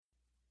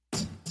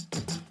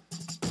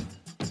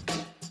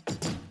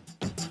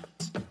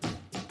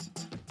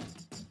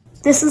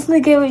This is the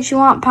Get What You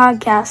Want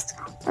podcast.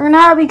 Learn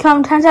how to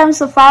become 10 times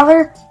the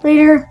father,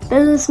 leader,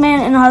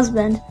 businessman, and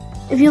husband.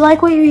 If you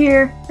like what you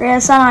hear, rate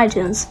us on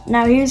iTunes.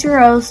 Now here's your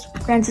host,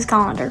 Francis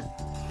Collender.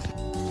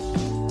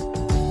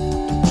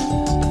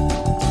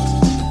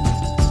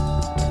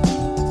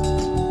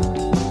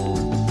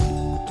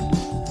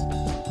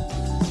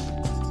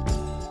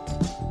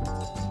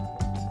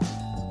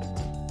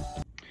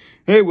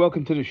 Hey,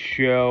 welcome to the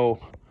show.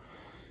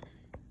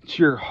 It's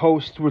your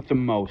host with the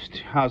most.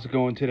 How's it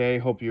going today?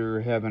 Hope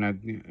you're having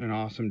an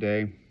awesome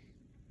day.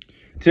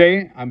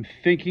 Today, I'm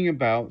thinking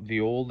about the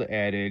old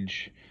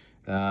adage,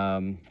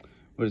 what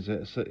is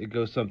it? So it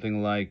goes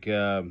something like,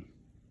 your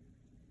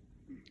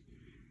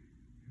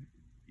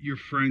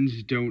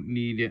friends don't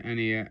need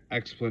any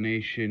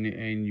explanation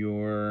and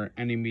your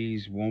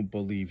enemies won't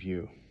believe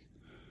you.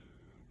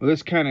 Well,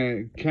 this kind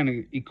of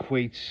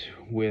equates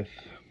with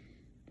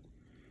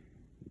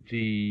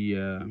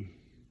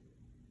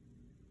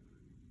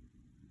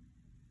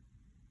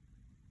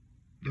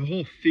the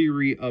whole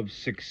theory of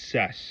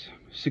success.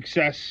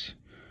 Success,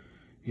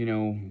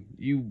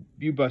 you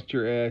bust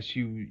your ass,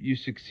 you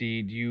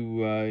succeed,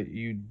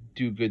 you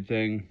do good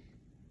thing,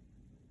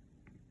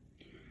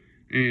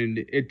 and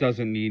it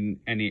doesn't need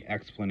any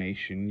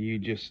explanation. You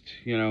just,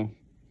 it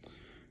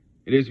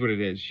is what it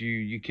is.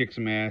 You kick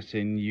some ass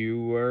and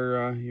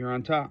you're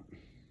on top.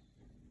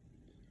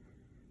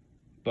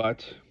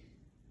 But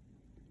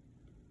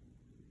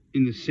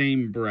in the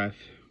same breath,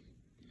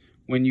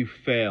 when you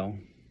fail,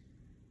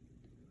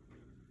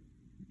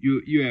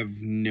 you have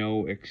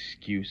no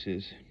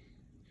excuses.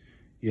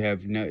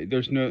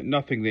 There's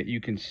nothing that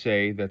you can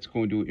say that's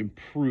going to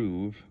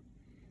improve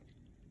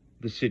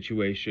the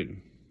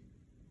situation.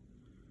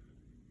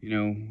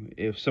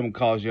 If someone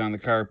calls you on the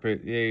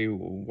carpet, hey,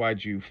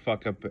 why'd you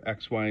fuck up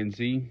X, Y, and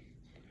Z?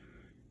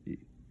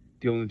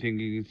 The only thing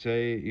you can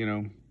say,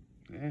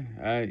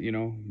 I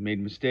made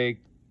a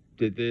mistake,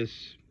 did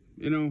this,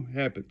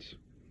 happens.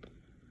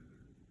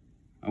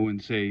 I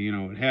wouldn't say,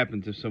 it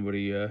happens if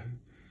somebody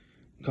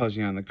calls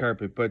you on the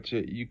carpet, but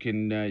you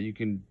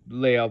can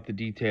lay out the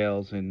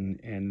details,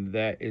 and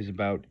that is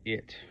about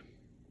it.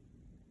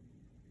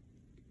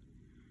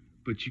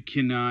 But you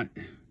cannot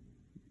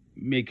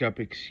make up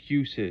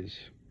excuses.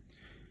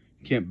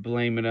 You can't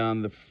blame it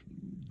on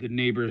the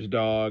neighbor's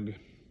dog,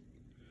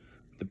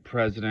 the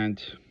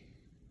president,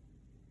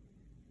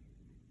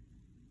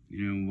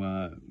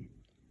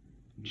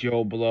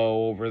 Joe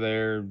Blow over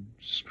there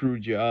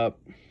screwed you up.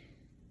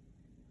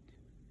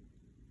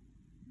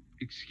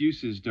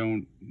 Excuses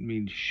don't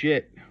mean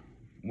shit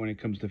when it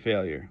comes to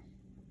failure.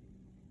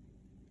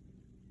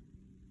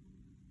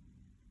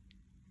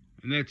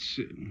 And that's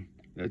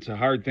a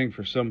hard thing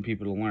for some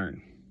people to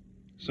learn.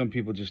 Some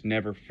people just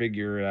never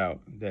figure it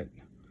out that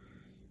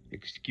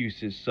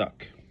excuses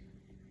suck.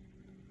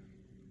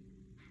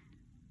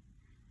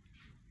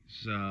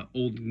 This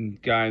old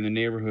guy in the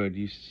neighborhood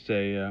used to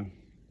say,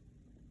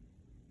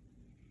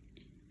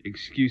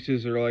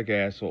 excuses are like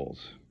assholes.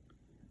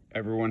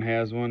 Everyone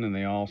has one and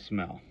they all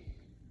smell.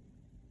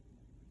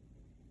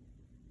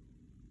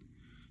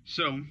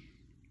 So,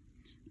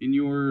 in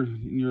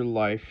your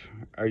life,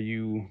 are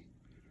you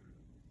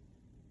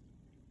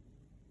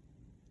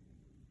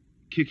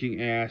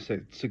kicking ass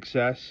at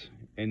success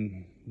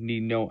and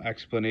need no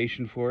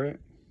explanation for it?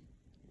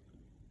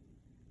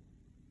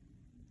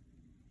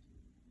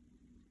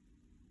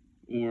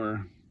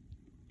 Or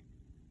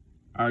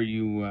are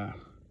you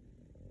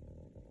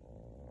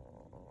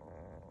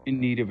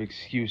in need of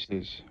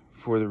excuses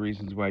for the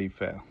reasons why you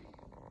fail?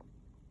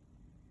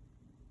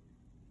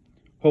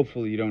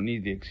 Hopefully you don't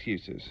need the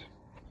excuses.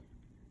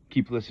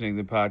 Keep listening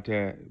to the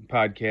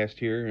podcast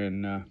here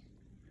and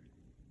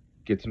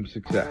get some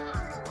success.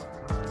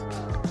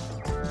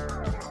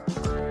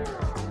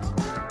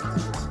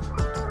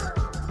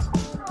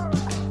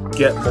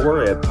 Get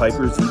more at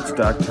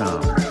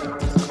piperseats.com.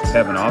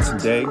 Have an awesome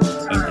day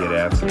and get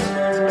after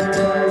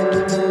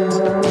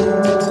it.